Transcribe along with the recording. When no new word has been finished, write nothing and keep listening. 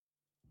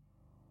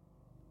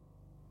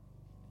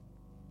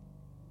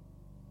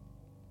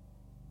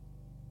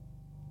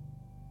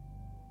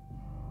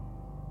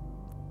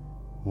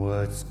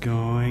What's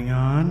going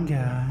on,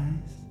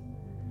 guys?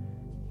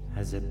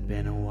 Has it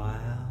been a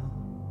while?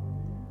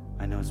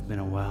 I know it's been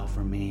a while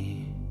for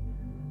me.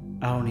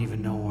 I don't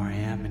even know where I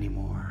am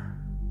anymore.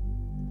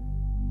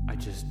 I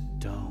just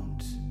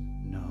don't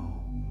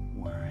know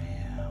where I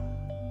am.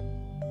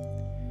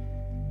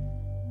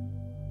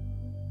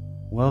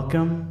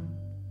 Welcome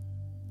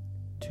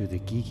to the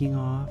Geeking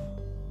Off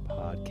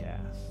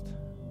podcast.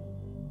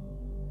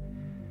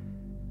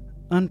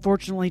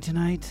 Unfortunately,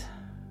 tonight,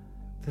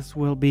 this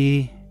will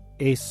be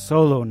a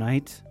solo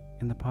night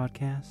in the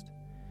podcast.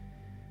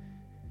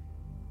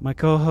 My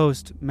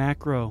co-host,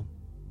 Macro,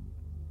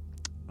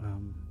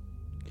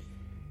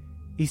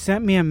 he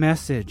sent me a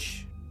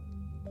message.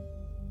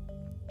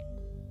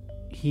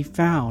 He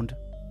found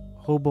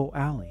Hobo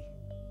Alley,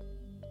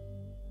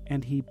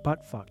 and he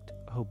butt-fucked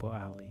Hobo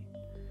Alley.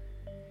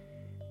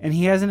 And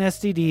he has an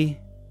STD,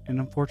 and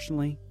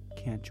unfortunately,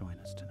 can't join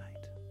us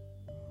tonight.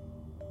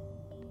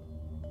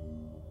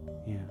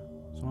 Yeah,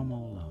 so I'm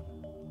all alone.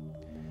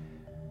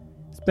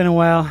 It's been a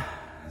while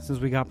since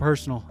we got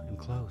personal and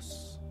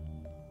close.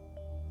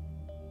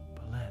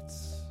 But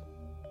let's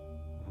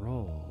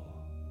roll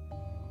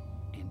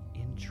an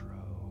intro.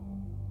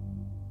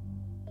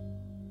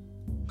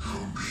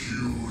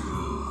 Computers,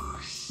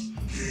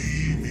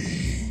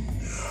 gaming,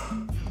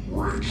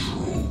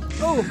 retro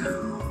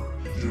gear,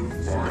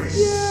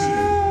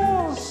 devices,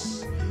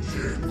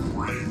 tech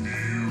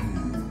reviews,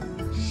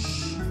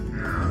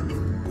 and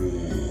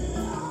more.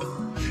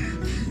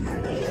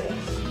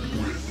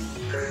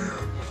 Geeking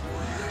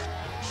Off with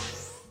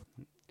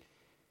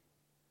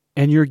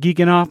And you're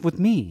geeking off with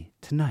me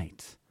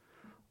tonight.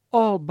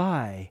 All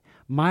by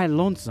my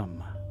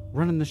lonesome,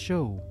 running the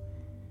show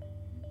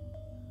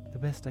the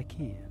best I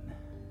can.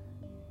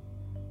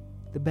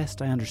 The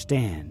best I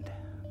understand.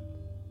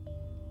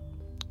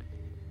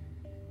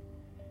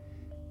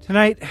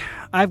 Tonight,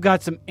 I've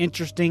got some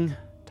interesting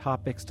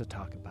topics to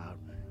talk about.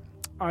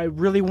 I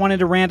really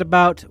wanted to rant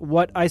about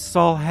what I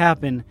saw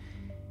happen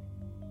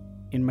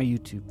in my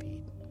YouTube feed.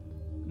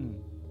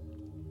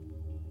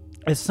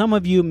 As some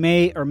of you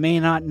may or may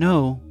not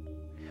know,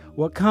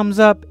 what comes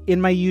up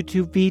in my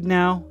YouTube feed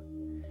now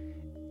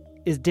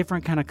is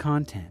different kind of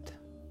content.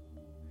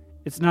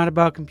 It's not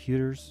about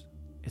computers.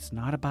 It's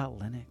not about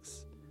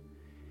Linux.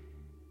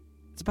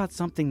 It's about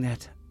something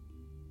that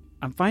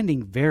I'm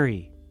finding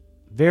very,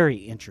 very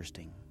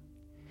interesting.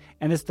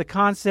 And it's the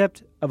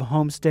concept of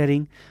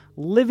homesteading,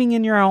 living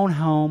in your own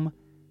home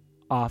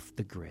off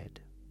the grid.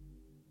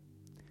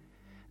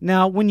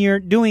 Now, when you're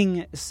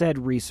doing said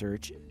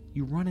research,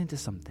 you run into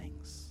some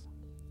things.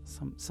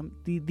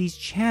 These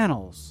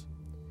channels.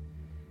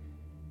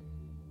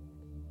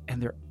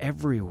 And they're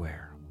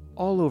everywhere.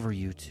 All over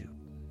YouTube.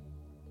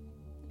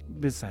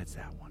 Besides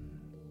that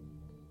one.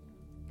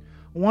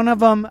 One of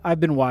them I've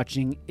been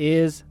watching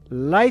is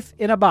Life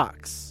in a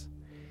Box.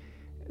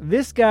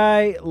 This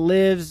guy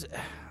lives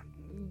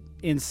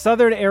in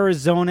southern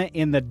Arizona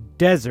in the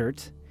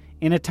desert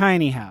in a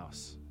tiny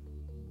house.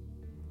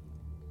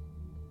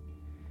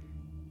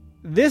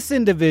 This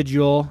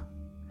individual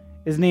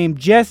is named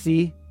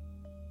Jesse,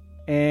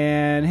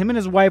 and him and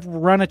his wife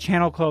run a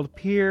channel called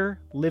Pure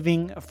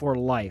Living for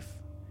Life.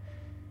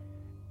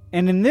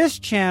 And in this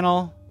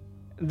channel,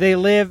 they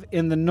live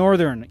in the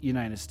northern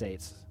United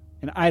States,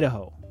 in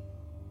Idaho,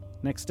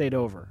 next state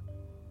over.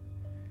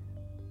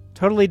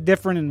 Totally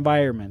different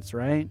environments,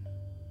 right?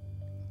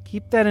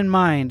 Keep that in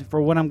mind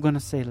for what I'm going to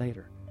say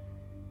later.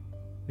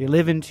 They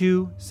live in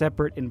two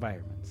separate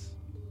environments.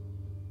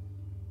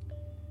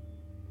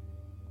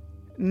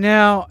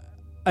 Now,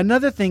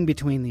 another thing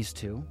between these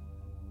two,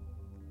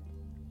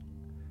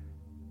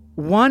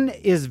 one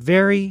is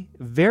very,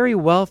 very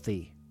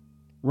wealthy,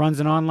 runs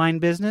an online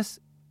business,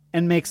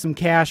 and makes some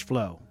cash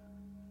flow.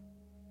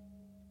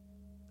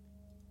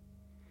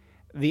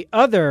 The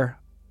other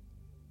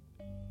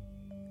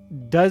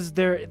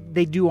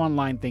they do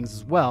online things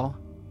as well,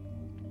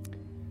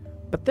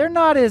 but they're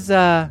not as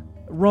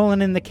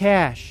rolling in the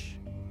cash.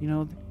 You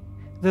know,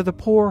 they're the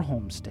poor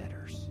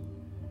homesteaders,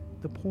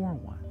 the poor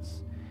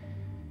ones.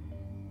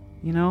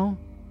 You know,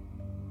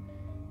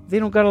 they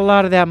don't got a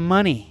lot of that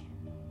money.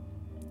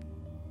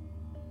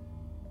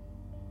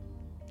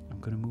 I'm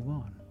going to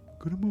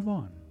move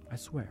on. I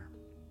swear.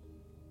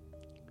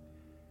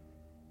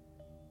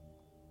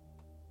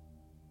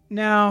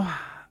 Now,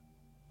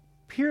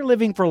 Pure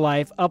Living for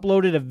Life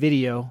uploaded a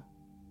video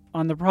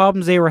on the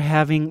problems they were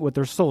having with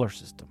their solar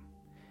system.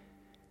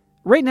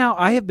 Right now,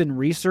 I have been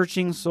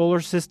researching solar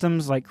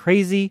systems like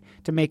crazy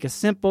to make a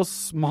simple,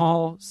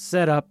 small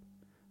setup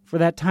for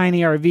that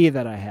tiny RV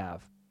that I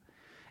have.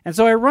 And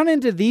so I run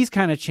into these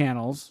kind of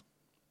channels,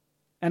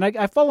 and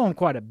I follow them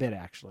quite a bit,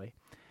 actually.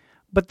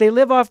 But they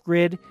live off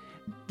grid.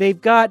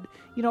 They've got,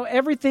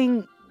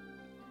 everything.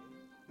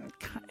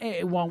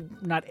 Well,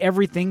 not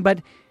everything,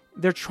 but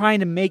they're trying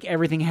to make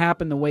everything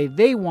happen the way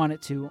they want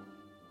it to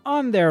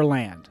on their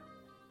land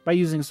by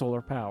using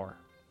solar power.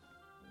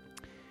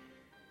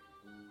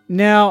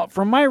 Now,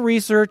 from my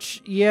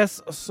research,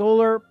 yes,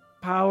 solar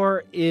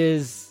power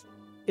it's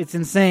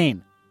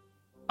insane.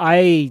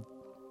 I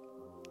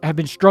have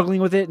been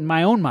struggling with it in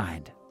my own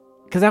mind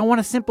because I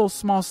want a simple,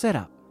 small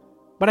setup.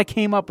 But I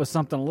came up with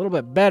something a little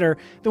bit better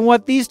than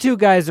what these two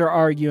guys are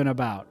arguing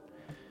about.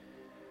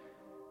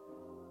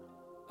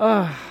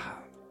 All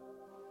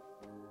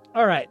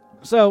right,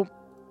 so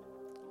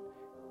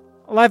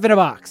life in a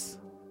box.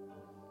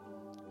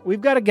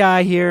 We've got a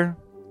guy here.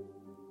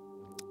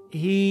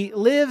 He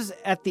lives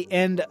at the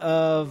end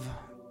of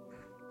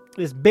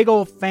this big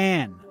old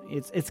fan.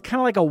 It's kind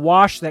of like a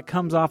wash that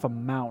comes off a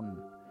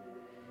mountain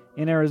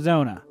in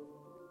Arizona.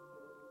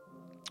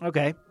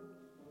 Okay.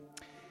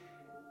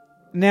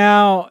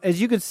 Now, as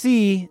you can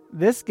see,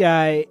 this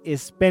guy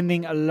is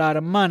spending a lot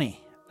of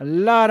money. A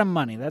lot of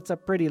money. That's a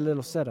pretty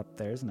little setup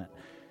there, isn't it?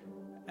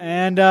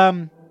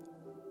 And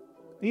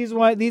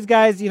these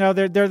guys, you know,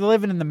 they're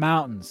living in the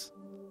mountains.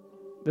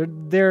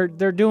 They're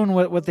doing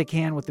what they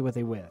can with what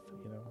they with.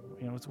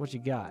 You know, it's what you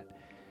got.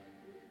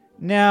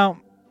 Now,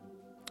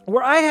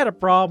 where I had a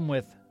problem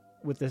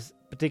with this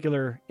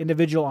particular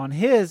individual on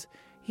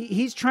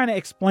he's trying to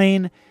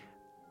explain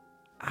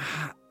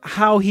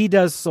how he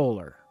does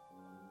solar.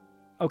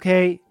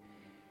 Okay?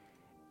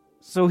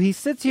 So he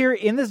sits here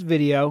in this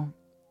video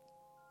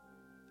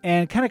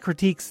and kind of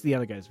critiques the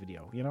other guy's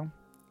video, you know?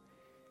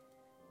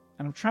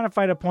 And I'm trying to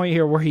find a point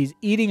here where he's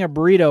eating a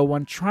burrito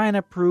when trying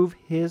to prove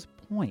his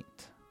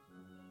point.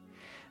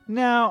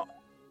 Now,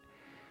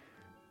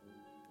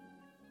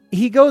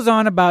 he goes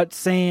on about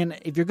saying,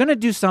 if you're going to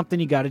do something,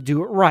 you got to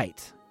do it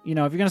right. You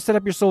know, if you're going to set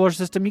up your solar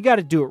system, you got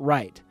to do it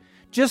right.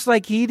 Just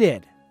like he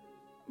did.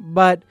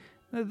 But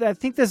I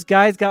think this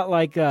guy's got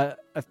like a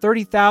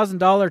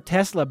 $30,000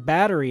 Tesla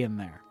battery in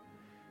there.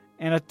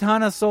 And a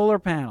ton of solar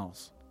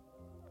panels.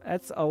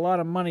 That's a lot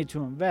of money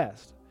to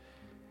invest.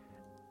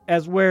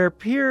 As where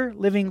Pure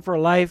Living for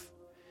Life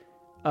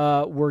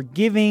were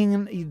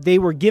given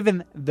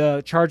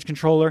the charge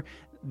controller,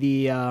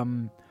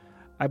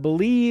 I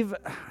believe,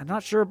 I'm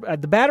not sure,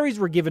 the batteries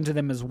were given to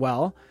them as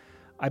well.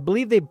 I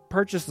believe they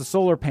purchased the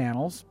solar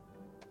panels.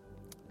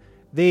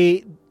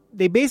 They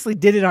basically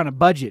did it on a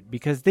budget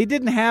because they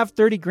didn't have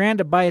 $30,000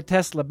 to buy a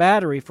Tesla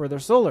battery for their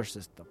solar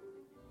system.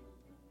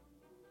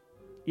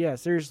 Yeah,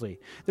 seriously.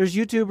 There's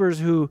YouTubers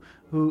who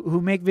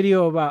make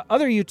video about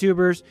other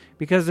YouTubers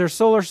because their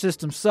solar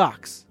system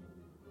sucks.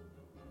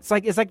 It's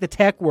like the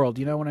tech world,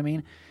 you know what I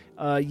mean?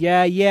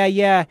 Yeah.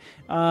 That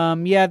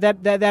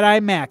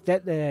iMac,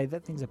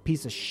 that thing's a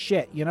piece of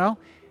shit, you know?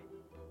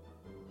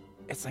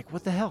 It's like,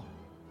 what the hell?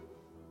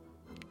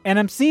 And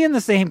I'm seeing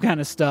the same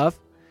kind of stuff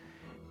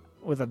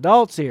with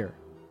adults here.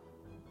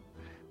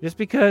 Just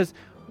because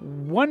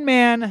one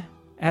man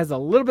has a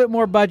little bit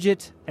more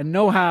budget and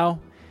know-how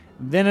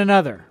than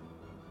another.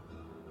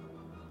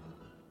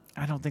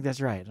 I don't think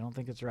that's right. I don't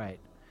think it's right.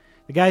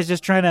 The guy's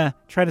just trying to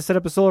set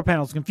up a solar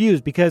panel. Is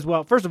confused because,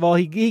 well, first of all,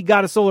 he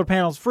got his solar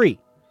panels free.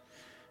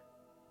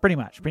 Pretty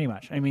much.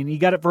 I mean, he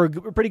got it for a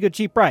pretty good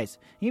cheap price.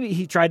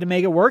 He tried to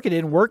make it work. It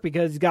didn't work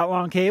because he's got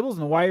long cables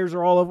and the wires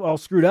are all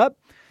screwed up.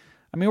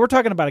 I mean, we're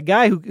talking about a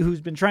guy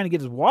who's been trying to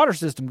get his water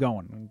system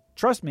going. And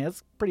trust me,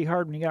 it's pretty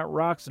hard when you got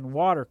rocks and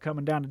water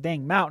coming down a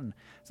dang mountain.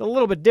 It's a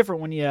little bit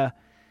different when you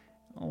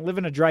live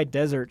in a dry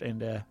desert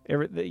and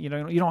you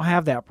don't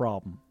have that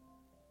problem.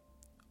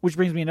 Which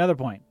brings me another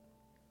point.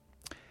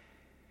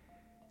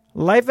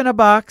 Life in a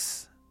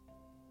Box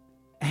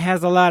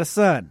has a lot of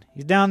sun.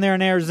 He's down there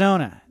in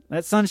Arizona.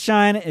 That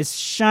sunshine is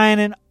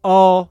shining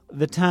all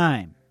the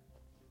time.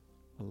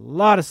 A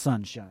lot of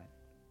sunshine.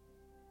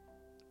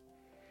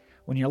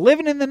 When you're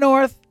living in the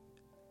north,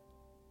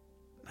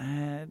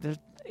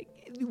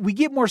 we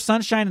get more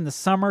sunshine in the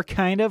summer,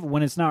 kind of,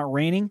 when it's not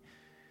raining.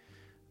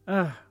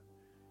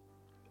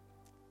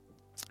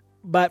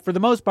 But for the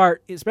most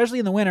part, especially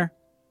in the winter,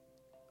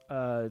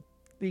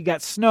 you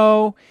got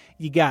snow,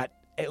 you got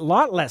a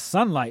lot less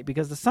sunlight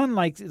because the sun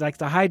likes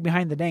to hide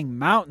behind the dang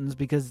mountains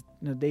because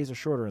the days are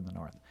shorter in the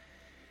north.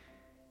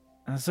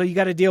 So you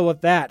got to deal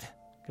with that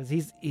because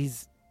he's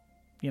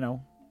in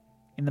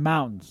the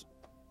mountains.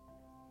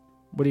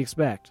 What do you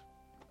expect?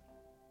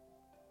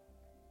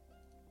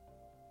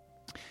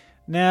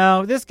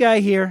 Now, this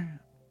guy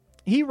here,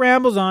 he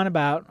rambles on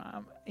about,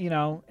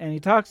 and he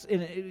talks,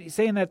 he's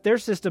saying that their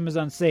system is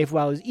unsafe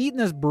while he's eating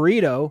this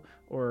burrito,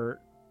 or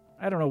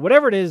I don't know,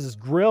 whatever it is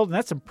grilled, and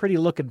that's some pretty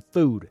looking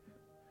food.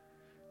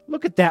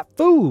 Look at that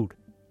food.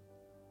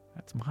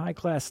 That's some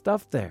high-class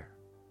stuff there.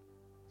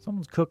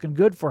 Someone's cooking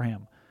good for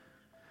him.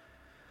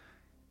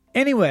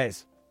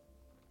 Anyways,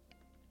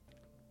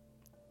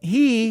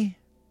 he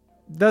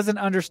doesn't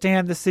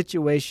understand the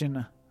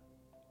situation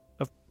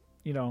of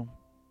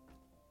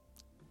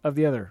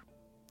the other.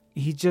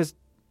 He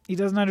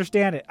doesn't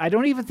understand it. I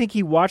don't even think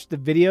he watched the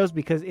videos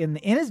because in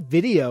his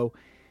video,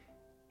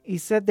 he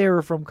said they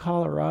were from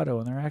Colorado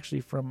and they're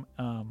actually from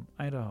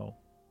Idaho.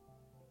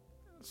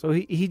 So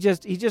he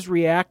just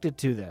reacted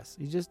to this.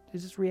 He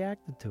just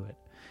reacted to it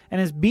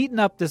and is beating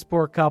up this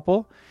poor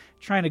couple,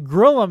 trying to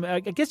grill them. I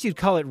guess you'd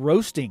call it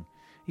roasting.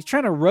 He's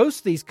trying to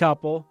roast these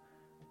couple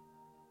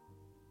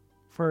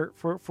for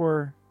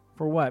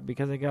what?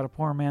 Because they got a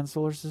poor man's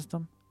solar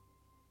system?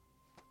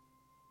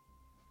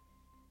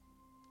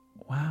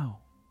 Wow.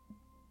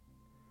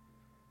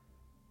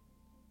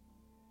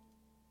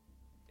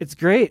 It's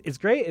great. It's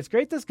great. It's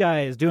great this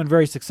guy is doing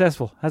very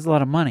successful, has a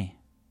lot of money.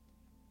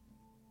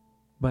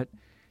 But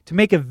to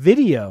make a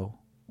video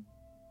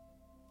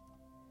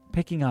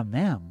picking on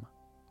them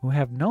who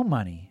have no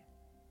money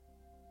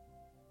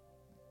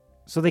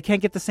so they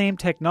can't get the same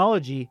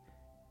technology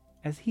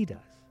as he does.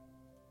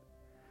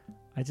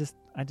 I just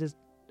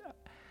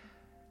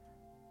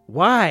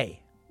why?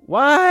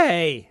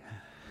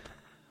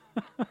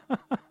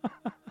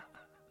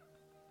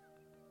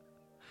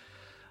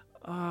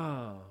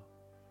 Oh.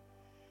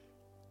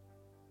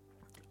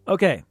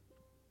 Okay.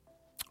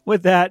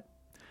 With that,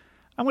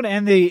 I'm going to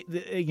end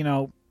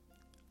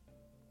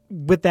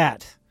with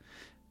that.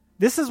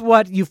 This is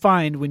what you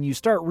find when you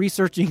start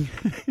researching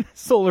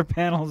solar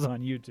panels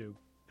on YouTube.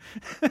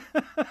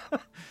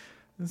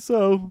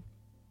 So,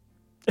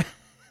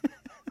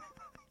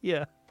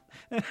 yeah.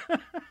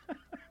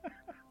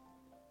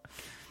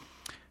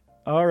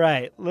 All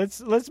right,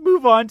 let's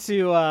move on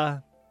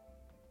to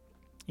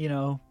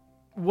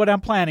what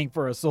I'm planning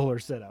for a solar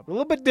setup. A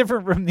little bit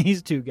different from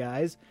these two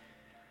guys,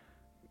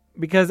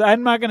 because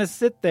I'm not going to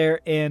sit there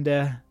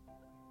and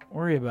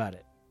worry about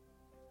it.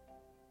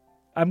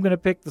 I'm going to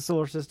pick the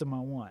solar system I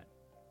want.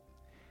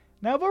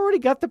 Now, I've already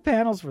got the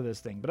panels for this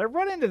thing, but I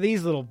run into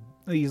these little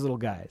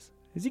guys.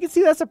 As you can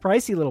see, that's a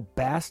pricey little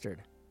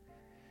bastard.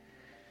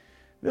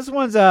 This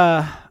one's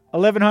a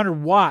 1100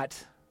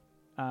 watt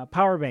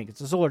power bank.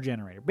 It's a solar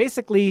generator.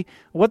 Basically,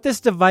 what this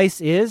device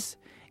is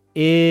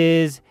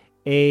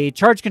a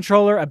charge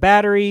controller, a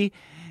battery,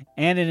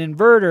 and an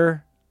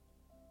inverter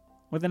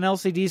with an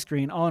LCD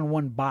screen all in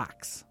one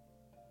box.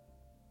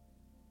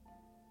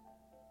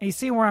 And you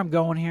see where I'm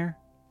going here?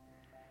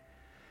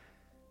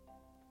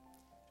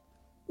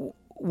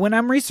 When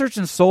I'm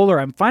researching solar,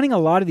 I'm finding a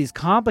lot of these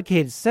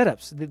complicated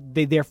setups.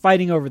 They're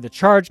fighting over the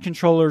charge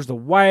controllers, the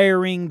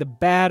wiring, the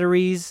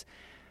batteries,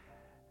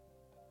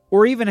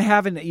 or even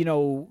having,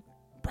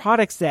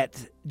 products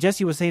that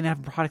Jesse was saying,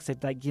 having products that,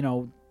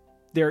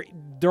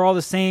 they're all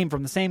the same,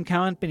 from the same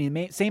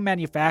company, same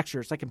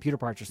manufacturer. It's like computer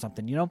parts or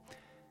something,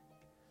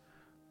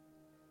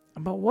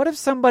 But what if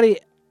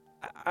somebody,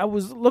 I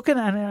was looking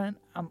at it,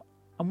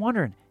 I'm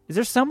wondering, is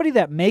there somebody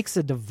that makes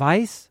a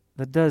device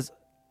that does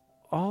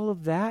all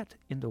of that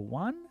into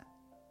one?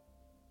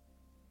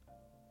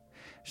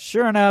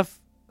 Sure enough,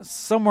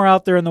 somewhere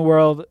out there in the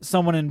world,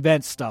 someone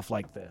invents stuff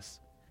like this.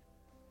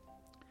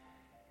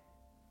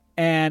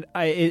 And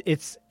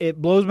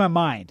it blows my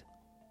mind.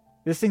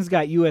 This thing's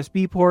got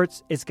USB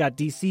ports, it's got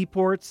DC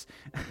ports,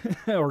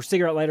 or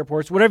cigarette lighter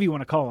ports, whatever you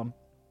want to call them.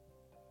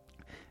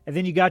 And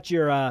then you got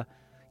your,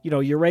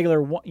 your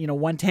regular,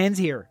 110s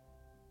here.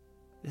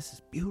 This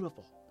is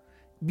beautiful.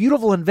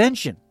 Beautiful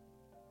invention.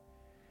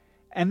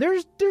 And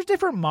there's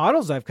different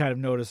models I've kind of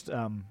noticed.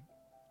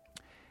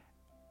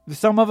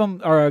 Some of them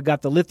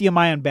got the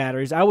lithium-ion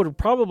batteries. I would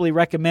probably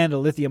recommend a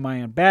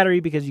lithium-ion battery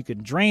because you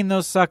can drain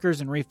those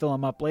suckers and refill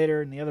them up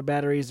later. And the other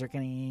batteries are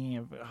kind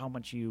of how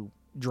much you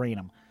drain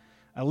them.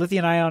 A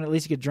lithium-ion, at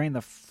least you could drain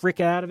the frick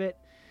out of it.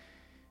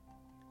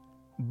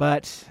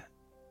 But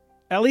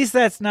at least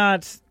that's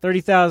not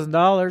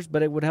 $30,000.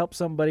 But it would help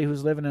somebody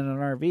who's living in an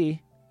RV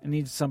and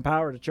needs some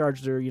power to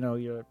charge their,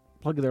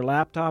 plug their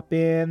laptop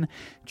in,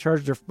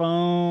 charge their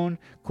phone,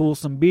 cool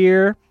some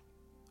beer.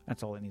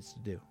 That's all it needs to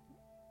do.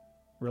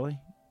 Really?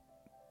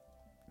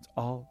 That's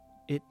all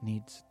it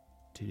needs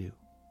to do.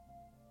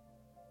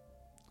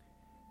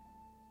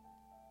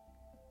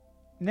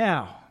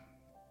 Now,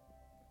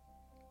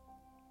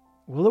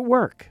 will it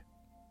work?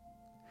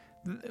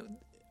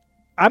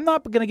 I'm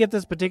not going to get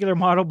this particular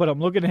model, but I'm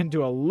looking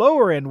into a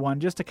lower end one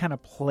just to kind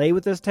of play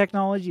with this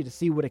technology to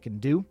see what it can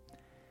do.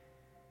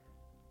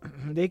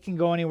 They can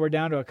go anywhere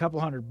down to a couple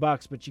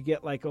 $100, but you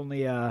get like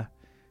only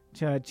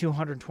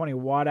 220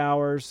 watt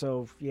hours.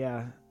 So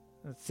yeah,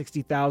 that's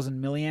 60,000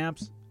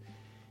 milliamps.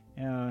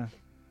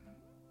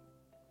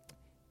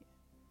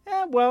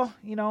 Well,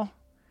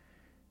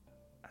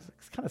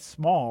 it's kind of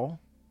small.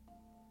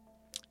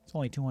 It's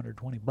only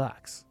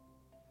 $220.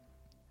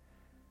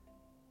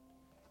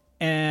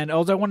 And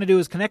all I want to do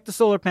is connect the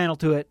solar panel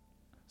to it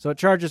so it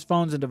charges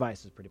phones and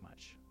devices pretty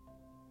much.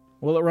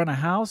 Will it run a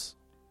house?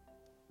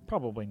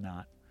 Probably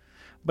not.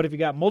 But if you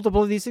got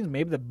multiple of these things,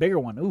 maybe the bigger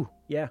one. Ooh,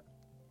 yeah.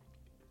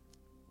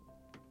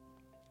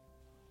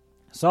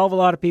 Solve a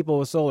lot of people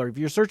with solar. If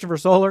you're searching for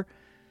solar,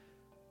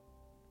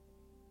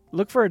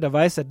 look for a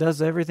device that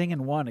does everything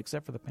in one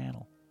except for the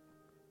panel.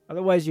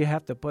 Otherwise, you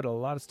have to put a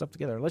lot of stuff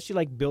together. Unless you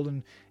like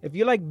building. If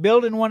you like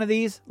building one of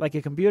these, like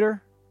a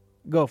computer,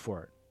 go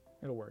for it.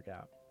 It'll work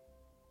out.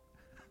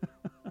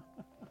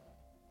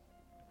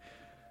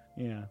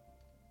 Yeah.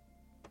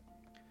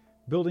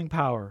 Building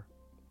power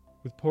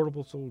with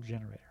portable solar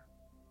generator.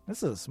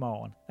 This is a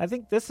small one. I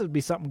think this would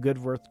be something good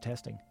worth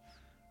testing.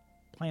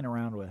 Playing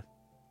around with.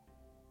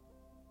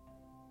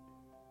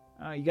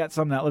 You got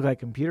some that look like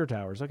computer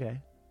towers.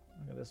 Okay.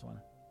 Look at this one.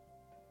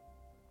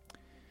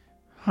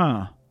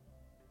 Huh.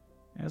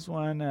 This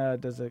one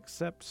does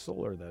accept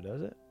solar, though,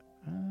 does it?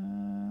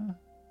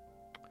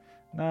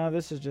 No,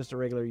 this is just a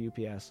regular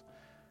UPS.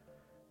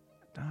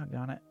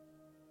 Doggone it.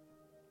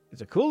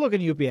 It's a cool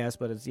looking UPS,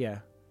 but it's, yeah.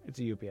 It's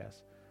a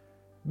UPS.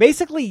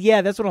 Basically,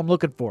 yeah, that's what I'm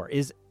looking for,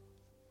 is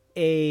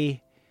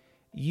a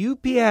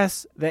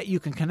UPS that you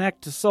can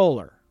connect to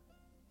solar.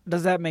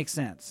 Does that make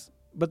sense?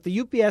 But the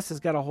UPS has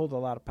got to hold a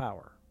lot of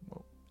power.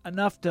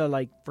 Enough to,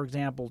 like, for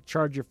example,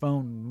 charge your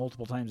phone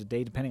multiple times a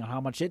day, depending on how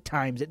much it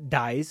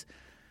dies,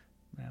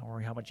 or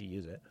how much you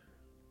use it.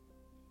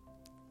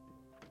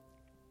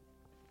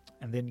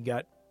 And then you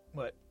got,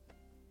 what,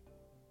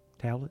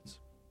 tablets?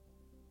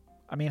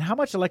 I mean, how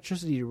much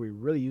electricity do we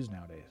really use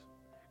nowadays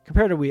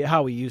compared to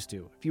how we used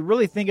to? If you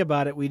really think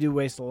about it, we do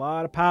waste a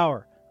lot of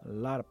power. A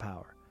lot of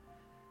power.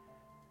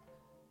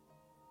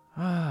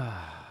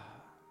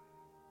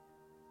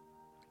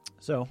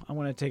 So, I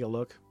want to take a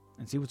look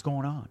and see what's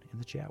going on in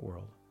the chat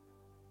world.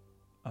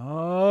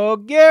 Oh,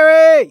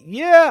 Gary!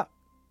 Yeah!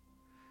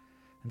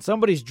 And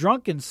somebody's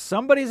drunk and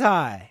somebody's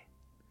high.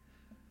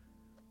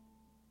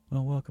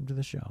 Well, welcome to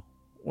the show.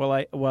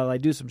 While I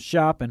do some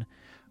shopping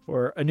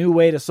for a new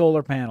way to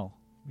solar panel,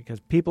 because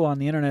people on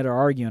the internet are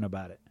arguing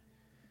about it.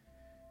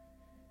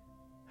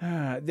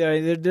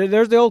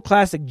 There's the old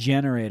classic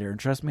generator, and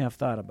trust me, I've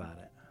thought about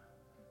it.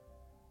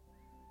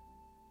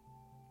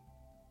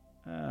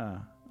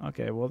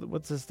 Okay, well,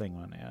 what's this thing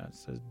on? Yeah, it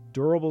says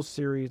durable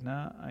series.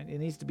 No, it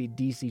needs to be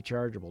DC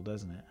chargeable,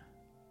 doesn't it?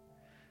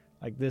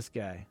 Like this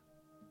guy.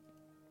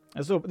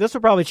 So this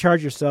will probably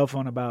charge your cell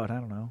phone about,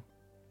 I don't know,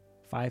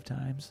 5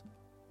 times.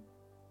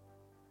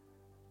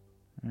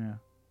 Yeah.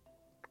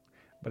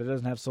 But it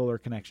doesn't have solar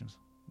connections.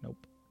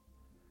 Nope.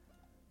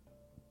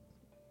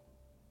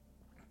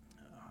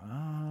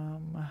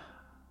 I'm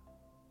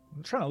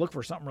trying to look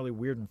for something really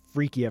weird and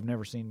freaky I've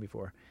never seen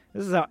before.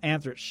 This is how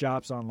Anthrax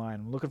shops online.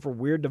 I'm looking for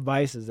weird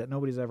devices that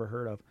nobody's ever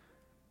heard of.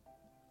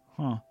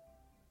 Huh.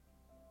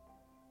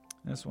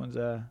 This one's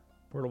a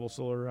portable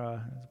solar,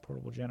 it's a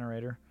portable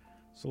generator.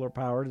 Solar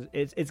powered.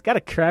 It's got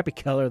a crappy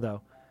color,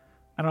 though.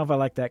 I don't know if I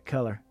like that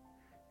color.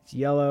 It's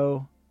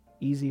yellow,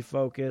 easy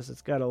focus.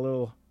 It's got a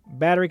little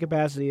battery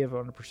capacity of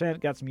 100%.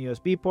 Got some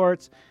USB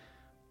ports.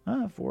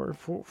 For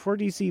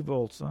DC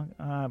volts.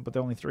 But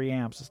they're only 3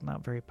 amps. It's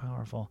not very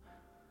powerful.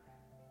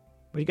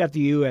 But you got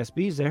the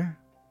USBs there.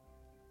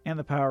 And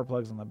the power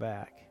plugs on the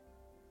back.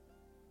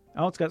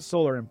 Oh, it's got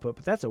solar input,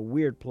 but that's a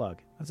weird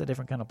plug. That's a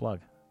different kind of plug.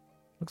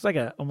 Looks like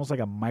almost like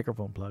a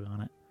microphone plug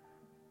on it.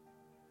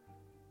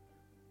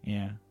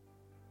 Yeah.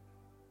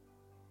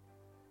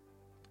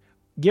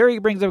 Gary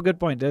brings up a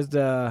good point. Does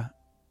the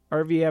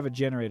RV have a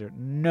generator?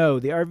 No,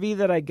 the RV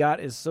that I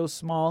got is so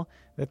small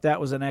that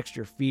was an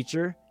extra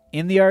feature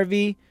in the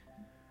RV.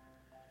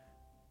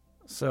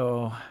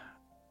 So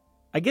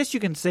I guess you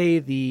can say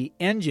the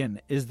engine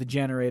is the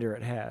generator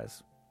it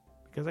has.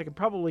 Because I could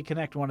probably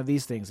connect one of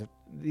these things.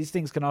 These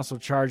things can also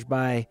charge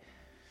by,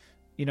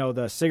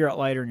 the cigarette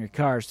lighter in your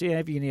car. So yeah,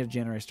 if you need a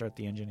generator, start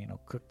the engine,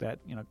 cook that,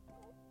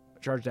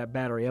 charge that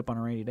battery up on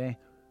a rainy day.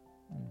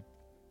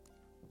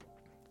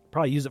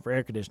 Probably use it for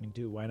air conditioning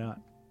too. Why not?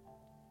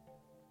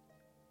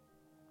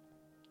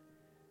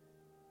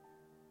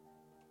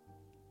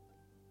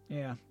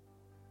 Yeah.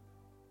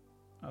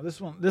 Oh, this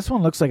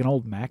one looks like an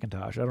old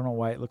Macintosh. I don't know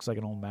why it looks like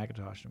an old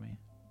Macintosh to me.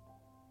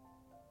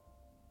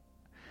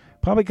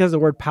 Probably because the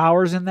word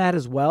power's in that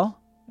as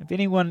well. If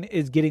anyone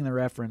is getting the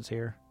reference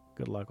here,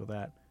 good luck with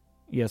that.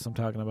 Yes, I'm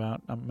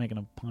making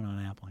a pun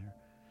on Apple here.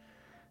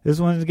 This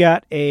one's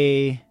got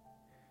it's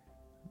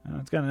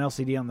got an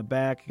LCD on the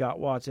back. Got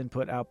watts,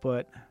 input,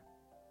 output.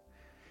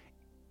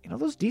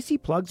 Those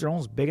DC plugs are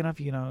almost big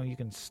enough, you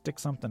can stick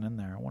something in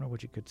there. I wonder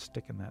what you could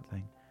stick in that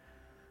thing.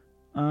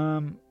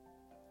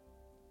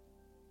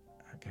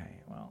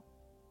 Okay, well,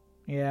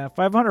 yeah,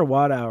 500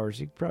 watt hours.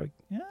 You could probably,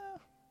 yeah.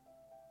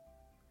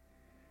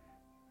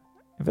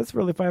 If it's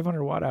really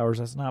 500 watt hours,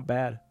 that's not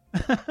bad.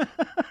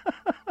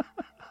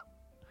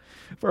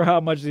 For how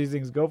much these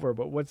things go for.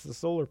 But what's the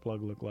solar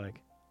plug look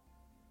like?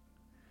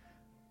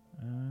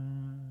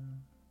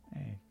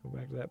 Hey, go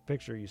back to that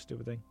picture, you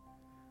stupid thing.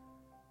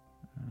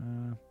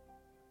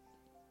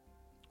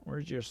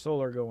 Where's your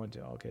solar going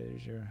to? Okay,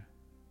 there's your...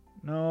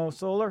 No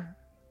solar?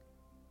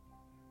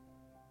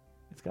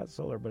 It's got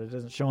solar, but it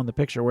doesn't show in the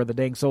picture where the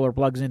dang solar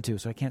plugs into,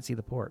 so I can't see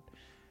the port.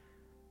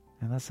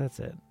 Unless that's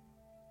it.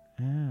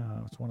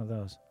 Oh, it's one of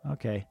those.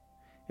 Okay.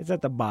 It's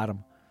at the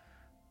bottom.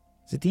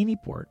 It's a teeny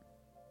port.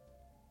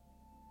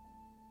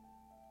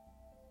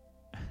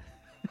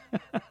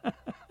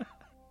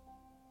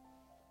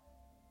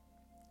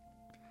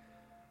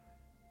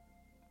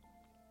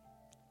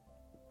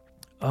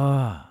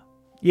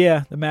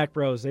 Yeah, the Mac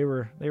Pros, they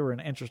were an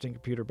interesting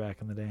computer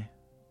back in the day.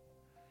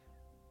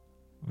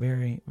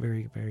 Very,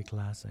 very, very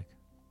classic.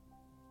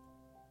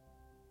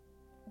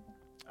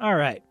 All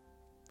right.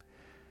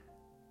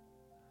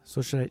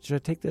 So should I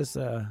take this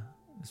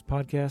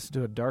podcast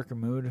to a darker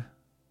mood?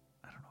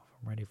 I don't know if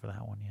I'm ready for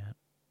that one yet.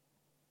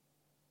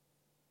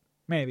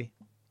 Maybe.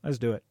 Let's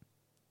do it.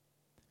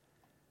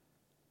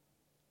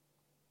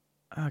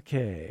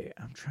 Okay,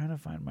 I'm trying to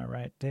find my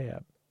right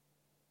tab.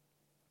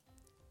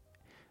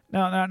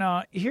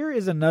 Now, here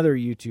is another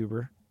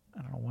YouTuber.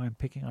 I don't know why I'm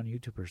picking on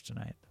YouTubers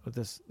tonight with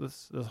this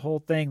whole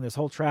thing, this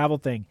whole travel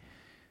thing.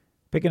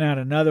 Picking out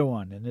another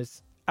one, and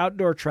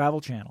outdoor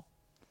travel channel.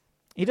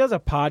 He does a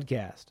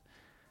podcast.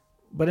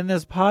 But in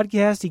this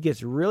podcast, he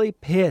gets really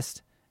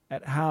pissed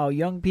at how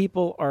young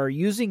people are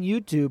using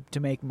YouTube to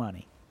make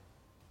money.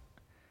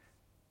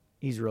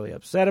 He's really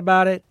upset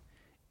about it.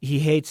 He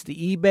hates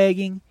the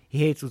e-begging. He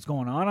hates what's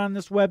going on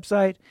this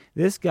website.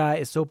 This guy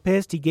is so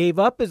pissed he gave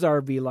up his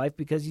RV life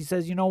because he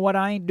says, you know what,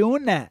 I ain't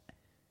doing that.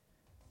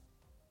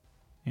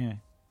 Yeah.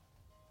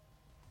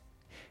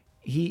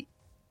 He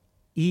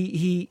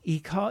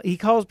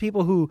calls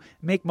people who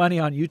make money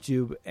on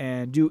YouTube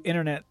and do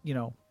internet,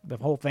 the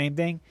whole fame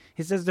thing.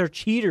 He says they're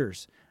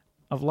cheaters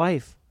of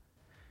life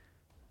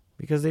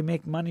because they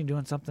make money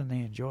doing something they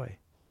enjoy.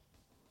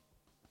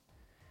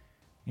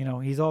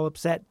 He's all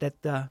upset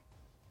that the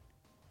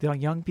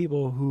young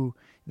people who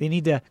they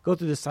need to go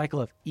through the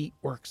cycle of eat,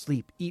 work,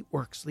 sleep, eat,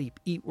 work, sleep,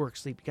 eat, work,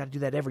 sleep. You got to do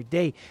that every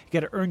day. You got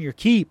to earn your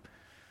keep.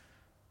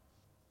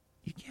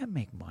 You can't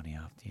make money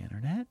off the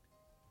internet.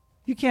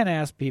 You can't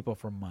ask people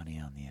for money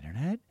on the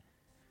internet.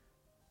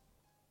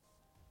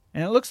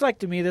 And it looks like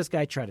to me this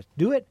guy tried to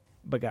do it,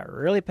 but got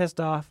really pissed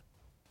off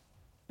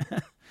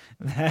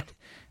that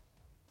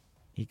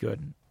he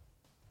couldn't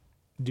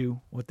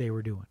do what they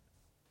were doing.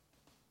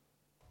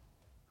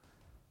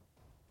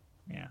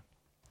 Yeah,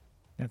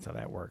 that's how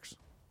that works.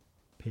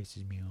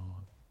 Pisses me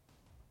off.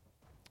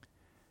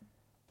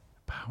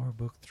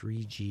 PowerBook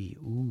 3G.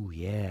 Ooh,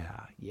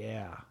 yeah.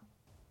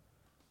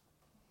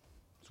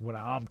 That's what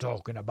I'm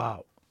talking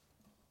about.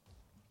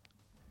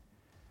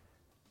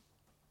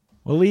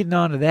 Well, leading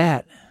on to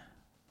that,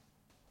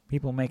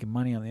 people making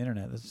money on the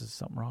internet, there's just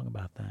something wrong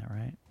about that,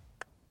 right?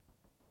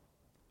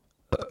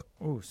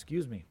 Oh,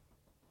 excuse me.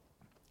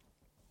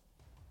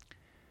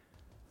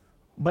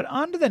 But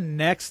on to the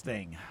next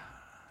thing.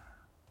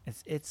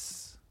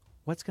 It's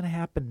what's going to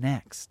happen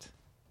next.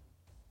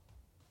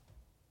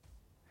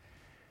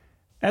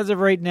 As of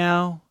right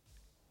now,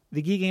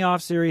 the Geeking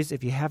Off series,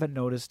 if you haven't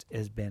noticed,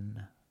 has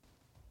been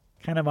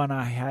kind of on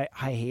a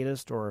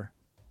hiatus or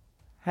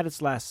had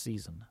its last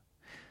season.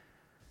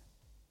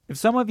 If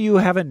some of you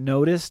haven't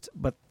noticed,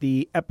 but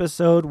the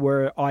episode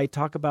where I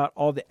talk about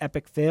all the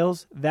epic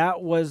fails,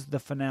 that was the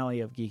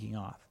finale of Geeking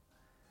Off.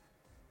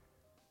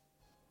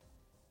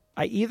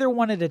 I either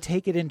wanted to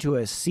take it into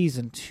a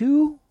season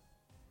 2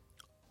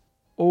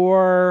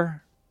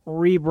 or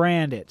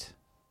rebrand it.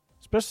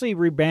 Especially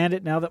rebrand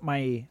it now that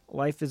my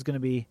life is going to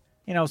be,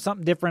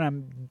 something different.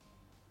 I'm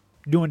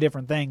doing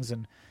different things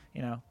and,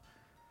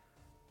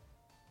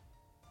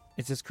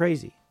 it's just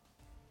crazy.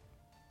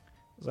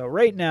 So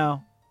right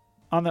now,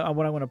 on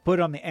what I'm going to put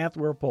on the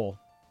Antwerp poll.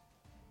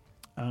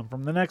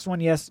 From the next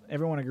one, yes,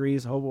 everyone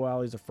agrees Hobo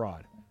Alley's a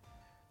fraud.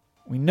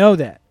 We know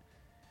that.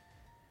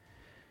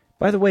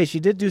 By the way,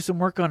 she did do some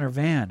work on her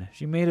van.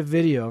 She made a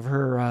video of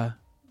her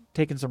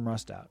taking some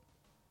rust out.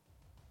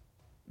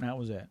 That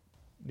was it.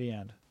 The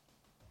end.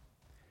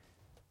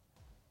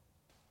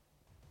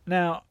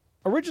 Now,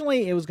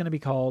 originally it was going to be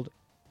called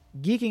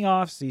Geeking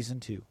Off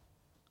Season 2.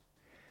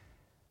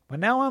 But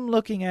now I'm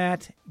looking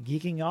at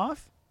Geeking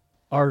Off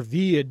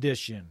RV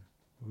Edition.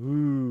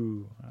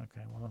 Ooh.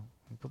 Okay, well,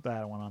 we'll put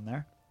that one on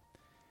there.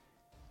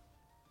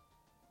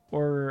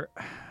 Or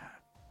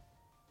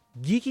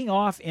Geeking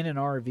Off in an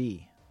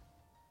RV.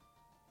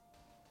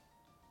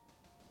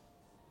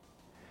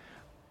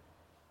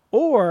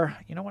 Or,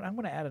 you know what? I'm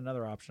going to add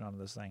another option onto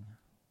this thing.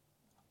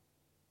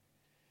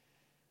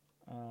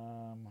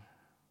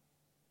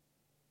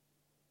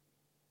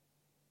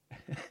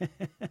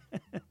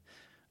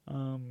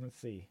 Let's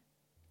see.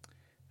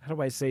 How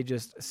do I say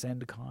just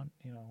send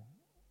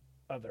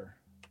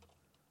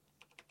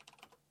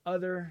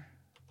other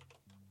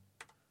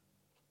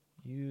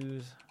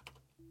use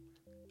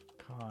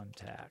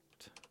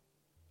contact.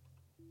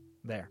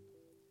 There.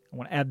 I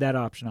want to add that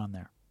option on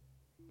there.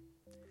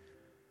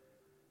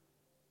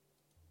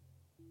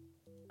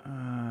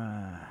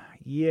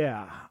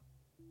 Yeah.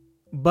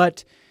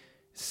 But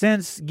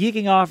since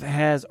Geeking Off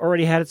has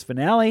already had its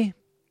finale,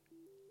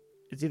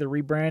 it's either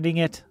rebranding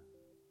it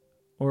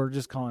or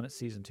just calling it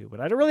Season 2.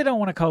 But I really don't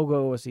want to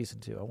go with Season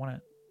 2. I want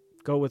to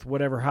go with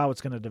how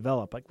it's going to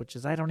develop, which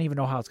is I don't even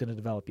know how it's going to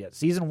develop yet.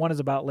 Season 1 is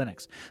about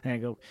Linux. And I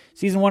go,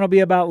 Season 1 will be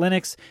about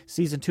Linux.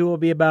 Season 2 will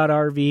be about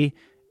RV.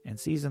 And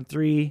Season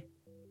 3,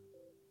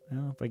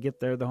 well, if I get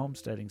there, the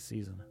homesteading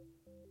season.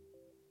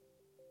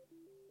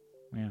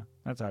 Yeah,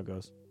 that's how it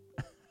goes.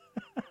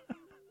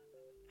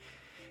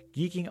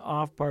 Geeking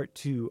Off Part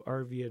 2,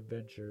 RV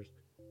Adventures.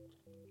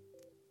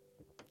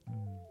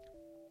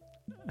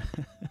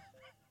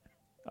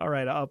 All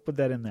right, I'll put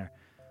that in there.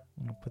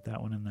 I'm going to put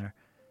that one in there.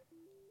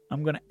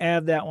 I'm going to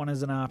add that one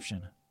as an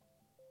option.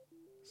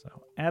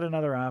 So, add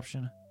another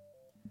option.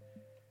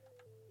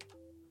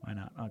 Why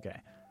not? Okay.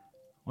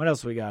 What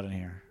else we got in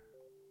here?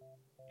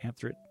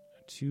 Answer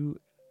 2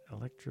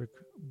 electric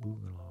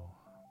boogaloo.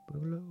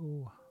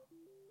 Boogaloo.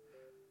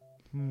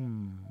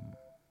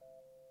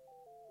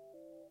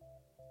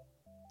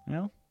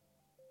 Well,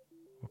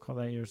 we'll call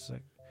that your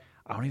second.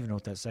 I don't even know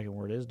what that second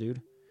word is,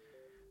 dude.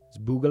 It's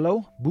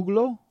boogaloo?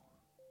 Boogaloo?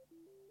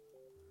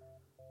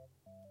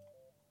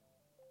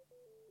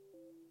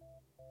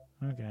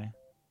 Okay.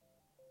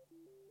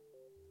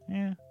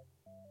 Yeah,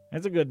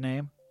 it's a good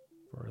name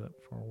for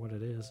what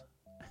it is.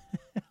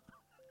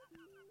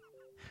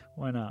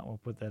 Why not? We'll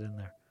put that in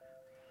there.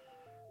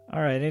 All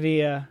right,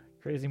 any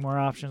crazy more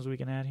options we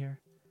can add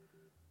here?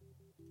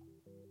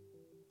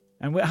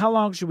 And how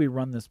long should we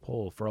run this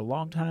poll? For a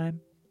long time?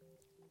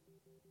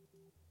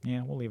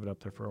 Yeah, we'll leave it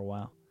up there for a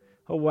while.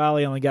 Oh,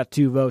 Wally only got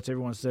 2 votes.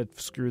 Everyone said,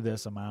 screw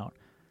this, I'm out.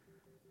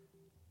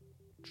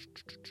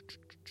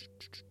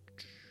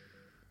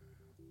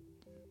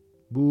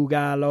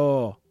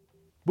 Bugalo.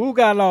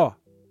 Bugalo.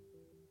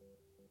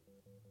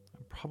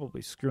 I'm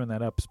probably screwing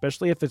that up,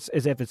 especially if it's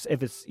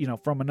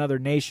from another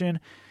nation,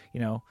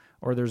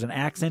 or there's an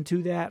accent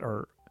to that,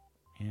 or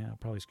I'll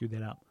probably screw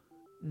that up.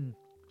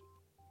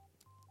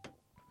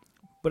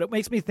 But it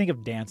makes me think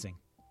of dancing.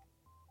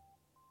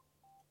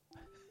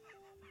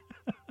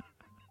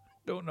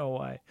 Don't know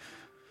why.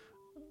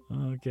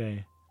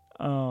 Okay.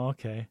 Oh,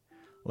 okay.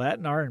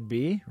 Latin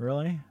R&B?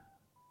 Really?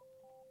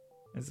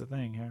 That's the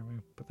thing. Here, let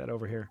me put that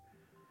over here.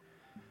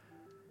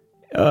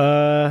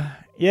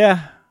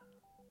 Yeah.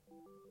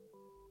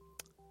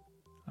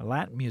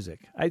 Latin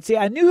music. I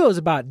knew it was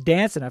about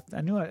dancing.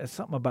 I knew it was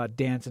something about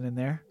dancing in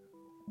there.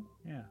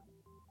 Yeah.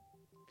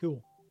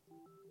 Cool.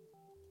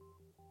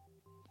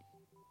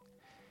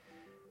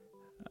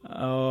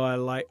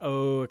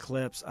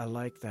 Eclipse. I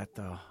like that,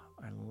 though.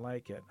 I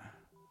like it.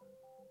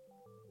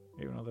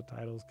 Even though the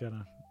title's kind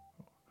of,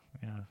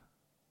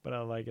 but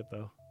I like it,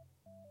 though.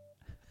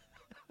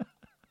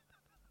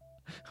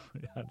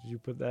 How did you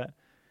put that?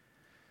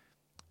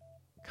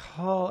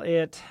 Call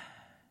it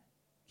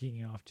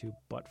Geeking Off to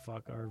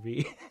Buttfuck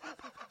RV.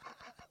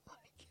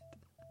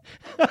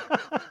 I like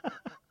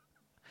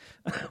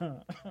it.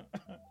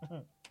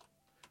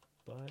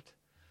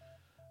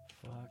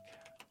 Buttfuck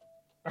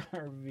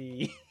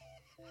RV.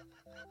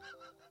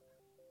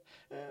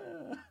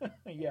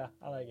 Yeah,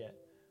 I like it.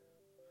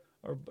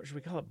 Or should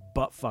we call it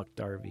Buttfucked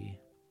RV?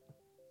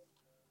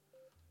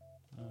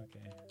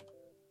 Okay.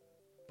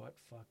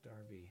 Buttfucked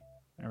RV.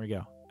 There we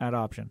go. Add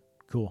option.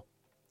 Cool.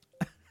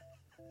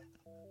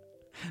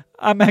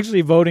 I'm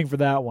actually voting for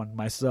that one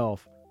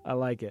myself. I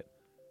like it.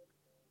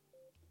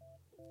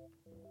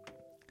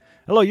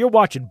 Hello, you're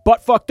watching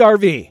Buttfucked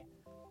RV.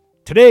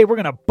 Today we're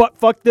going to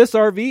buttfuck this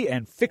RV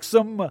and fix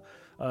some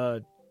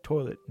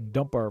toilet and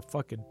dump our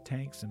fucking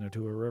tanks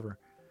into a river.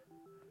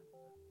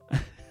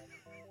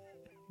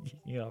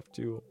 You off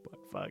too, but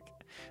fuck.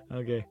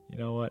 Okay, you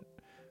know what?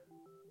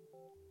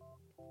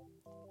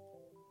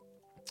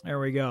 There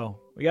we go.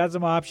 We got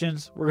some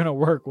options. We're gonna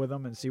work with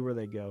them and see where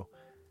they go.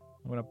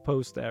 I'm gonna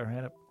post that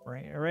right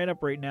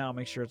up right now.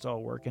 Make sure it's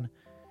all working.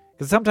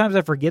 Because sometimes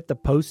I forget to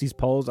post these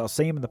polls. I'll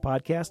say them in the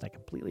podcast, and I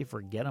completely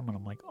forget them, and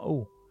I'm like,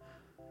 oh,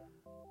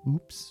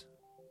 oops,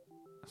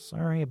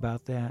 sorry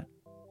about that.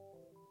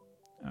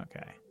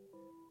 Okay.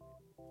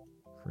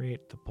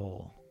 Create the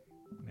poll.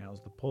 Now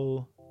is the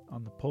poll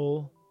on the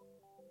poll?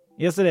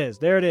 Yes, it is.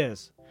 There it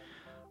is.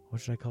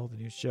 What should I call the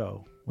new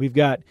show? We've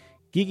got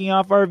Geeking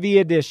Off RV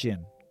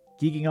Edition.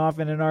 Geeking Off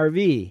in an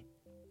RV.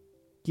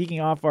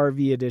 Geeking Off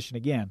RV Edition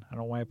again. I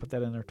don't know why I put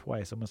that in there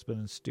twice. I must have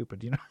been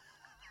stupid,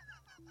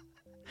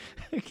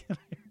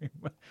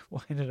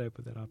 Why did I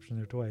put that option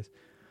there twice?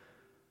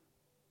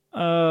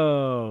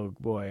 Oh,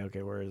 boy.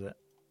 Okay, where is it?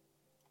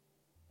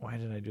 Why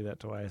did I do that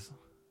twice?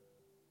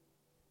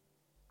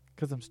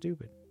 Because I'm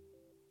stupid.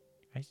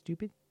 Am I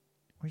stupid?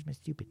 Where's my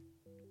stupid?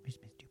 Where's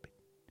my stupid?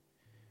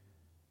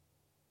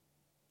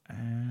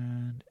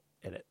 And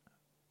edit.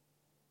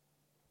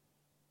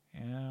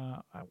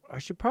 Yeah, I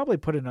should probably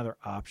put another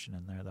option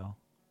in there, though.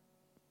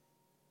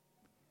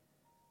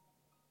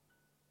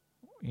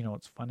 You know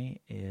what's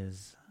funny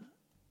is...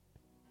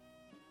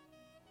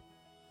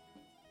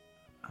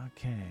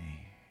 Okay.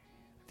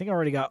 I think I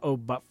already got oh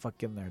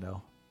buttfuck in there,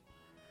 though.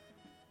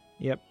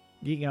 Yep.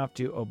 Geeking Off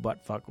to oh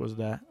buttfuck was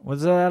that.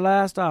 Was the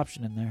last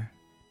option in there.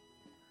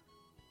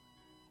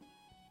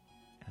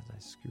 As I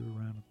screw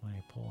around with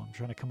my poll, I'm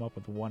trying to come up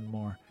with one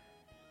more.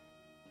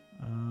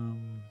 Why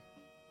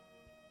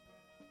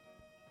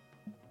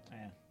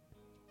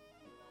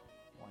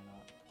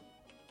not?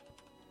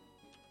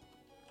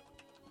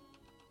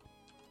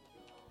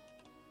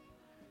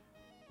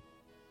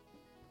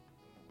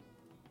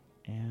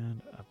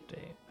 And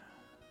update.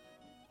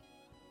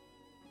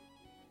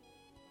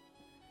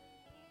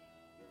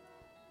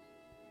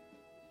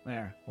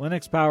 There.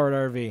 Linux powered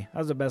RV.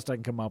 That's the best I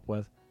can come up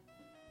with.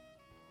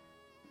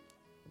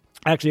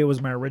 Actually, it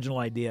was my original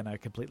idea and I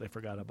completely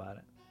forgot about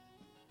it.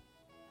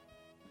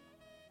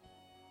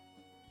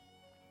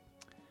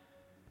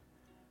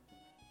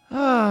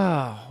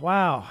 Oh,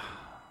 wow.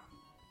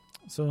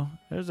 So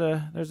there's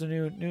a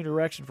new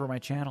direction for my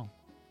channel.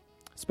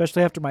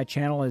 Especially after my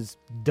channel is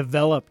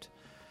developed.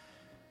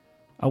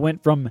 I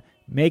went from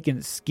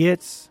making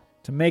skits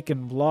to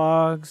making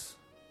vlogs.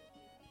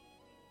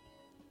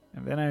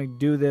 And then I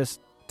do this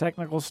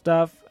technical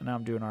stuff. And now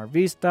I'm doing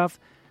RV stuff.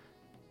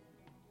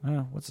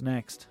 What's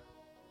next?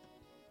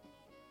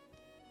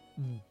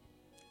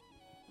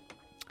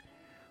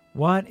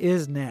 What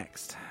is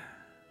next?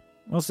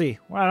 We'll see.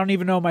 Well, I don't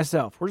even know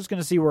myself. We're just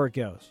going to see where it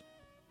goes.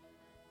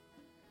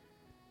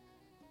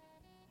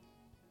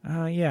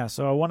 Yeah,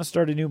 so I want to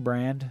start a new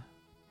brand.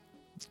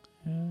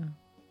 You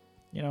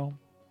know,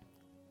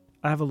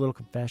 I have a little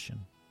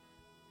confession.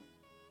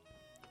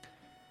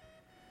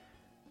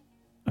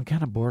 I'm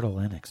kind of bored of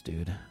Linux,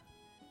 dude.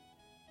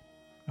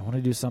 I want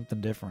to do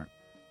something different.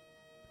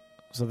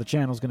 So the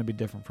channel's going to be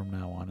different from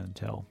now on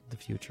until the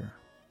future.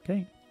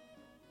 Okay?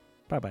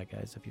 Bye-bye,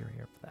 guys, if you're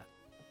here for that.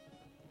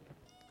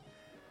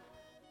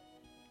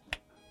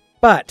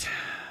 But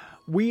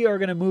we are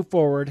going to move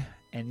forward,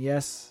 and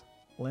yes,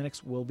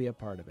 Linux will be a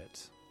part of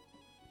it.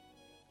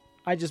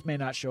 I just may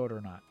not show it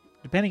or not,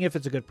 depending if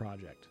it's a good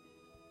project.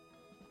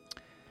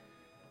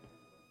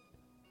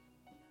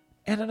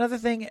 And another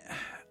thing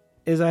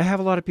is I have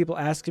a lot of people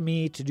asking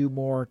me to do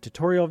more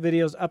tutorial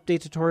videos,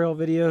 update tutorial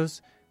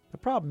videos. The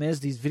problem is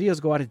these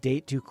videos go out of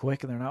date too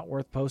quick and they're not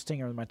worth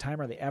posting or my time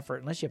or the effort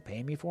unless you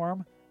pay me for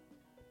them.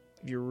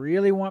 If you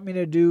really want me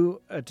to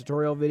do a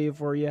tutorial video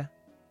for you,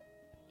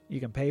 you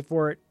can pay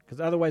for it,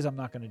 because otherwise I'm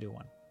not going to do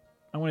one.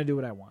 I want to do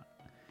what I want.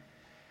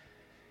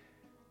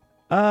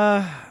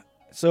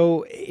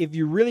 So if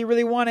you really,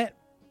 really want it,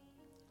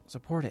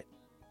 support it.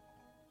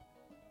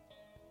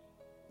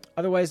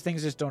 Otherwise,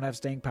 things just don't have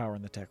staying power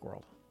in the tech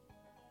world.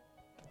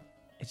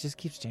 It just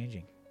keeps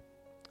changing.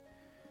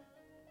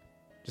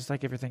 Just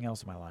like everything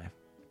else in my life.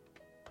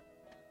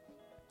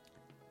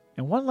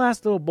 And one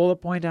last little bullet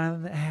point I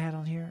had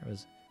on here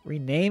was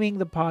renaming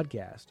the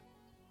podcast.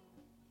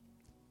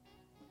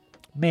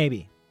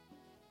 Maybe.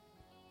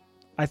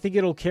 I think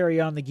it'll carry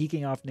on the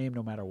Geeking Off name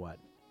no matter what.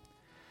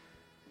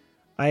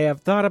 I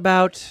have thought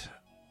about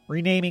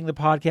renaming the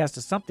podcast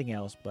to something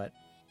else, but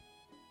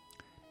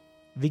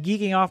the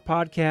Geeking Off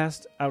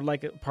podcast, I would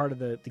like a part of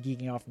the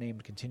Geeking Off name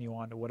to continue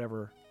on to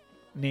whatever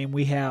name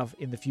we have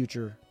in the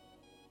future.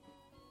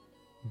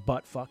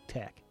 Buttfuck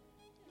Tech.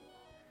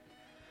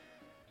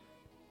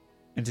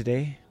 And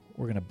today,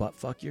 we're going to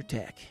buttfuck your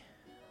tech.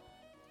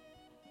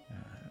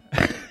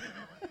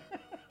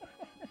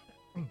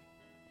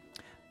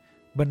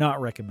 But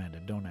not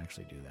recommended. Don't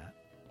actually do that.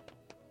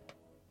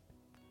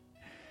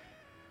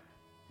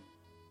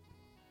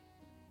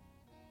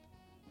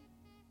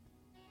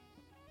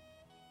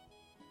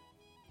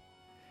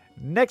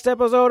 Next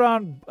episode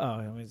on... Oh,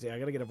 let me see. I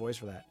got to get a voice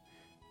for that.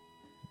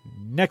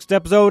 Next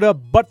episode of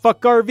Buttfuck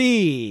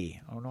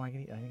RV. Oh, no, I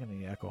think I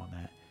need an echo on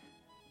that.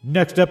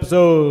 Next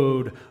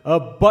episode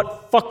of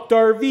Buttfucked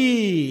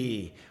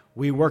RV.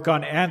 We work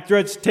on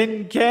Anthrax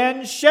Tin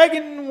Can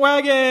Shaggin'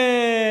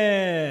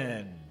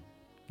 Wagon.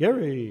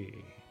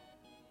 Gary,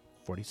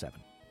 47.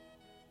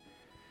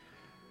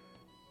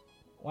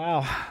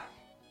 Wow.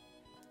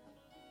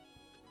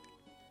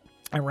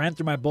 I ran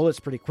through my bullets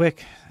pretty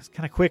quick. It's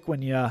kind of quick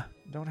when you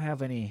don't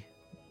have any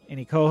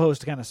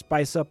co-host to kind of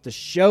spice up the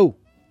show.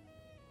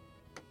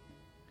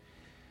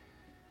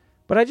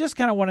 But I just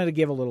kind of wanted to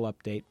give a little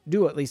update,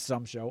 do at least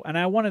some show. And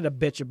I wanted to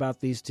bitch about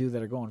these two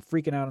that are going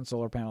freaking out on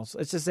solar panels.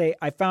 Let's just say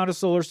I found a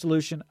solar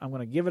solution. I'm going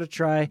to give it a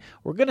try.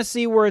 We're going to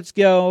see where it's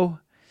go.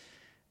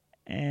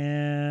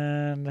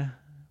 And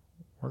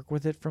work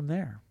with it from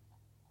there.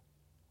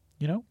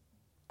 You know?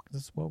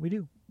 This is what we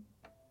do.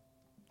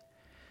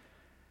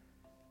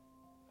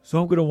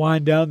 So I'm going to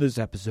wind down this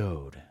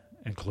episode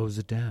and close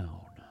it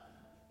down.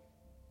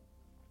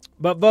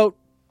 But vote.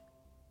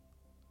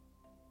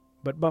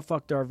 But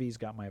Buttfucked RV's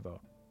got my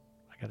vote.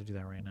 I got to do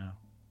that right now.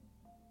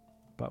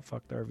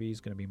 Buttfucked RV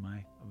is going to be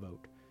my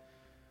vote.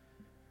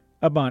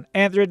 Up on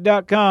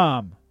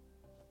Anthrid.com.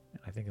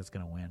 And I think it's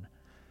going to win.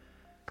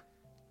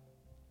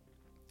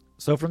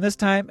 So from this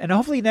time, and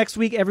hopefully next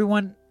week,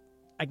 everyone,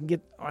 I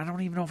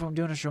don't even know if I'm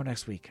doing a show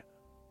next week.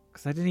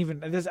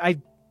 Because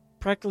I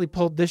practically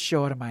pulled this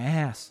show out of my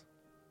ass.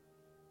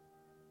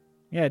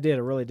 Yeah, I did.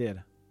 I really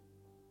did.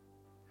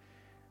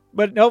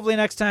 But hopefully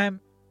next time,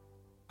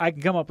 I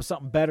can come up with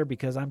something better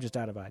because I'm just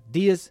out of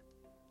ideas.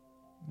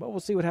 But we'll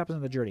see what happens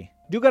in the journey.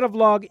 Do got a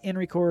vlog in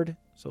record,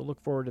 so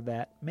look forward to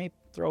that. May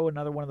throw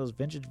another one of those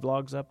vintage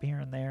vlogs up here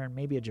and there, and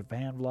maybe a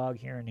Japan vlog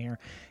here and here.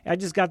 I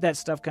just got that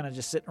stuff kind of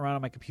just sitting around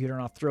on my computer,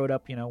 and I'll throw it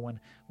up, when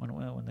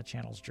the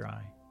channel's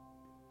dry,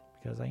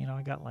 because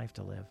I got life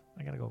to live.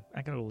 I gotta go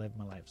live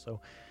my life.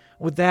 So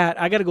with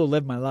that, I gotta go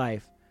live my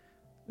life.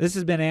 This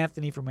has been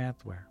Anthony from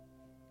Anthware,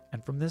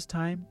 and from this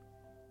time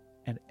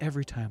and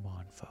every time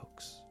on,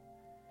 folks,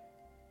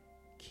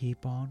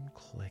 keep on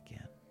clicking.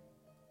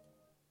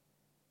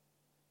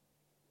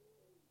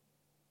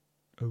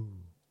 Oh,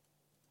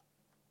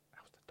 that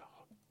was the dog.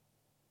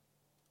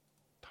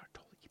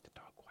 Totally keep the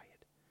dog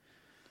quiet.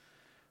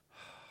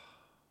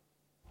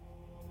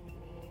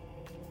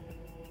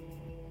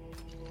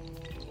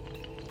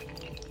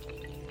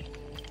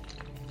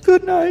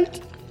 Good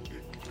night.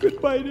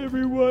 Goodbye,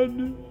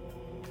 everyone.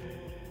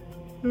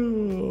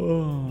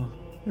 Oh,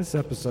 this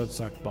episode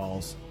sucked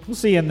balls. We'll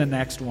see you in the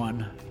next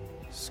one.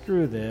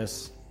 Screw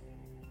this.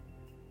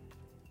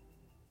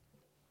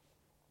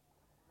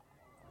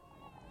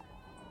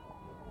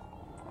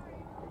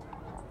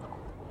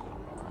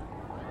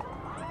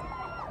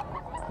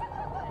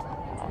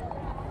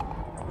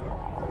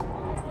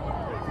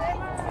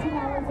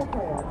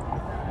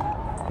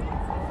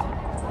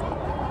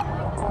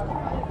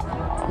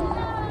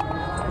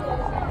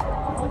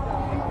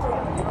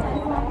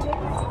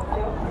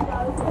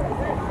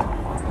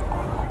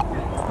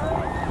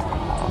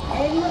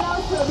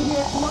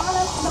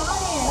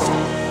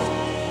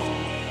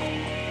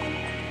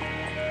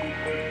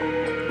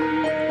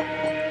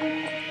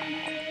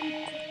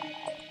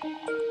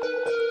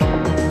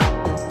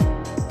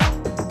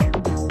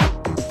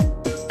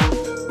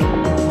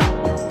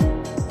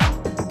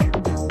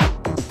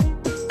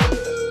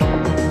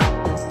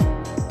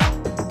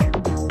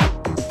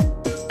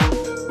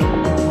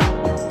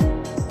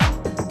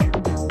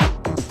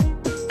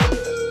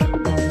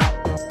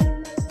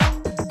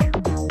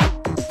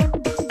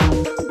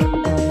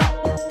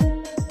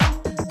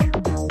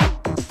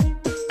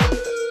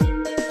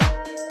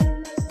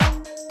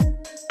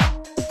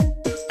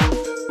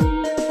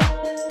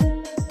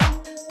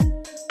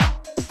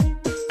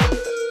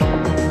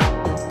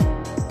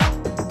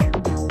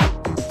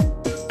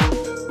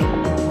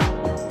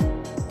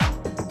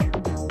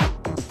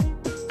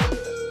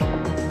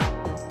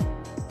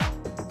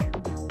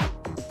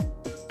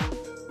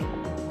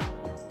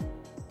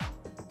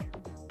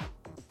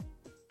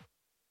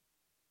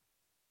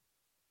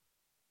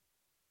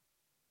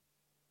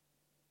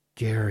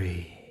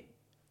 Gary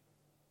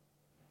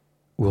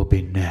will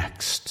be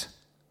next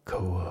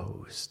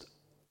co-host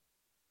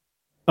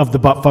of the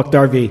Butt Fucked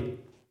RV.